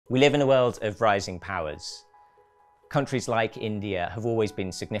We live in a world of rising powers. Countries like India have always been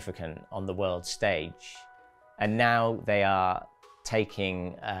significant on the world stage, and now they are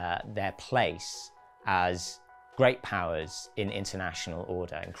taking their place as great powers in international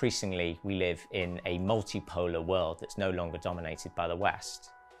order. Increasingly, we live in a multipolar world that's no longer dominated by the West.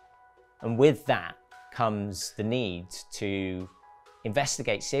 And with that comes the need to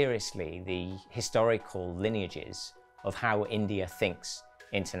investigate seriously the historical lineages of how India thinks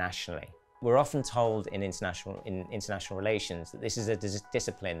internationally. We're often told in international relations that this is a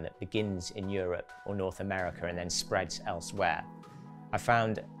discipline that begins in Europe or North America and then spreads elsewhere. I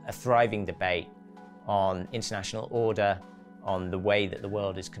found a thriving debate on international order, on the way that the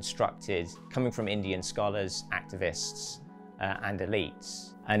world is constructed, coming from Indian scholars, activists, and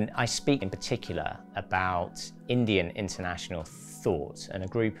elites. And I speak in particular about Indian international thought and a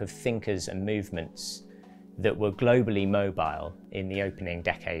group of thinkers and movements that were globally mobile in the opening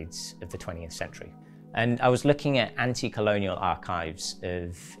decades of the 20th century. And I was looking at anti-colonial archives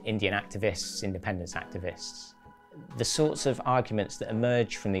of Indian activists, independence activists, the sorts of arguments that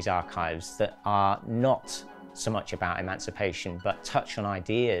emerge from these archives that are not so much about emancipation, but touch on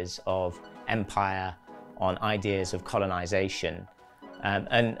ideas of empire, on ideas of colonization,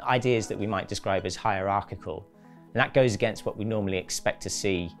 and ideas that we might describe as hierarchical. And that goes against what we normally expect to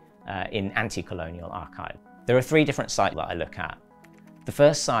see in anti-colonial archive. There are three different sites that I look at. The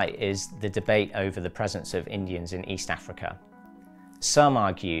first site is the debate over the presence of Indians in East Africa. Some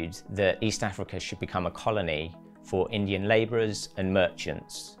argued that East Africa should become a colony for Indian labourers and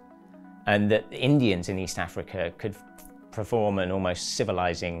merchants, and that Indians in East Africa could perform an almost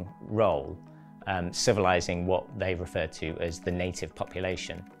civilizing role, civilizing what they refer to as the native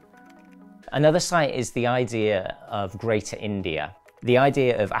population. Another site is the idea of Greater India. The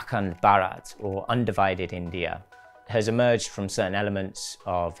idea of Akhand Bharat, or undivided India, has emerged from certain elements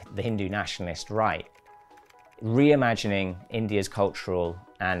of the Hindu nationalist right, reimagining India's cultural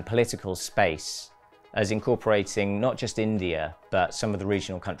and political space as incorporating not just India, but some of the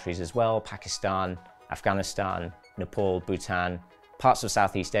regional countries as well: Pakistan, Afghanistan, Nepal, Bhutan, parts of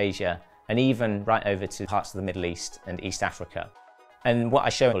Southeast Asia, and even right over to parts of the Middle East and East Africa. And what I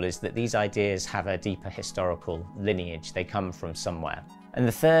show is that these ideas have a deeper historical lineage. They come from somewhere. And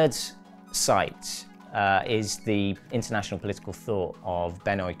the third site is the international political thought of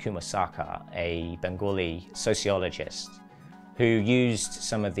Benoy Kumarsakar, a Bengali sociologist, who used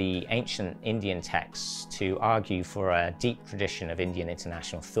some of the ancient Indian texts to argue for a deep tradition of Indian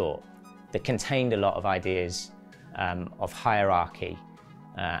international thought that contained a lot of ideas of hierarchy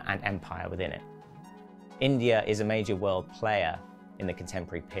and empire within it. India is a major world player in the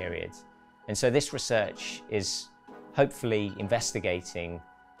contemporary period, and so this research is hopefully investigating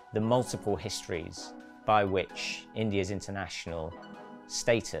the multiple histories by which India's international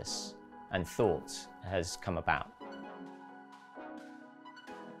status and thought has come about.